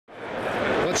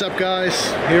What's up, guys?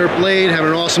 Here at Blade, having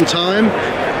an awesome time.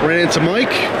 Ran into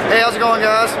Mike. Hey, how's it going,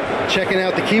 guys? Checking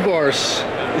out the key bars.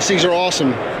 These things are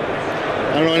awesome.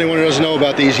 I don't know anyone who doesn't know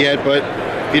about these yet, but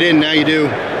if you didn't, now you do.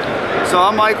 So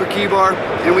I'm Mike with Key Bar,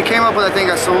 and we came up with, I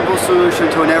think, a simple solution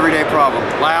to an everyday problem: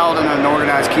 loud and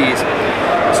unorganized keys.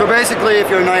 So basically, if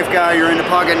you're a knife guy, you're into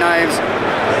pocket knives,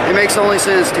 it makes only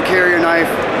sense to carry your knife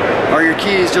or your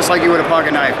keys just like you would a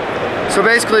pocket knife. So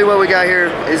basically what we got here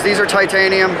is these are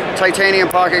titanium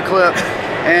pocket clip,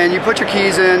 and you put your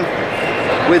keys in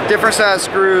with different size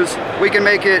screws. We can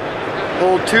make it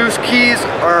hold 2 keys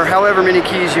or however many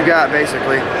keys you got,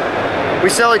 basically. We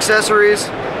sell accessories,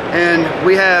 and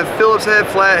we have Phillips head,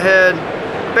 flat head.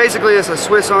 Basically it's a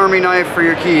Swiss Army knife for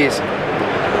your keys.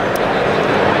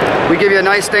 We give you a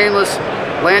nice stainless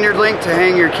lanyard link to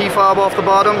hang your key fob off the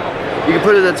bottom. You can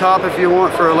put it at the top if you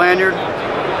want for a lanyard.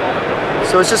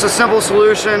 So it's just a simple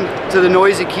solution to the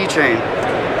noisy keychain.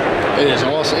 It is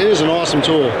awesome. It is an awesome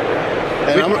tool.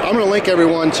 And I'm going to link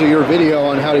everyone to your video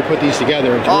on how to put these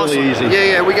together. It's awesome. Really easy.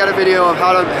 Yeah, we got a video of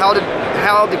how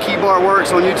the key bar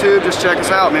works on YouTube. Just check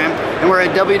us out, man. And we're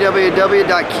at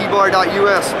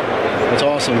www.keybar.us. That's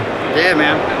awesome. Yeah,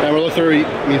 man. And we're looking through,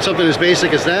 I mean, something as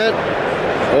basic as that,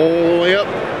 all the way up.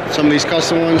 Some of these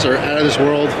custom ones are out of this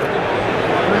world.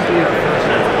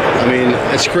 I mean,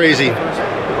 it's crazy.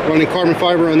 Running carbon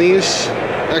fiber on these,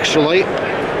 extra light.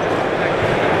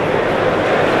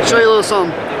 Show you a little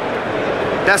something.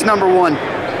 That's number 1. How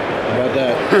about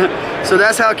that? So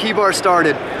that's how Key Bar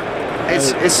started.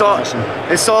 It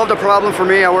solved a problem for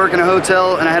me. I work in a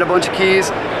hotel and I had a bunch of keys,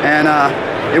 and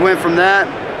it went from that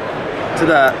to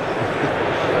that.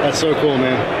 That's so cool,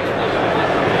 man.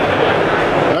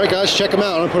 All right, guys, check them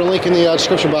out. I'm gonna put a link in the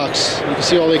description box. You can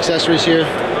see all the accessories here,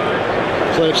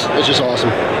 clips. It's just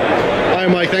awesome. All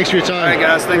right, Mike, thanks for your time. All right,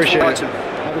 guys, thanks for watching.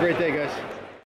 Have a great day, guys.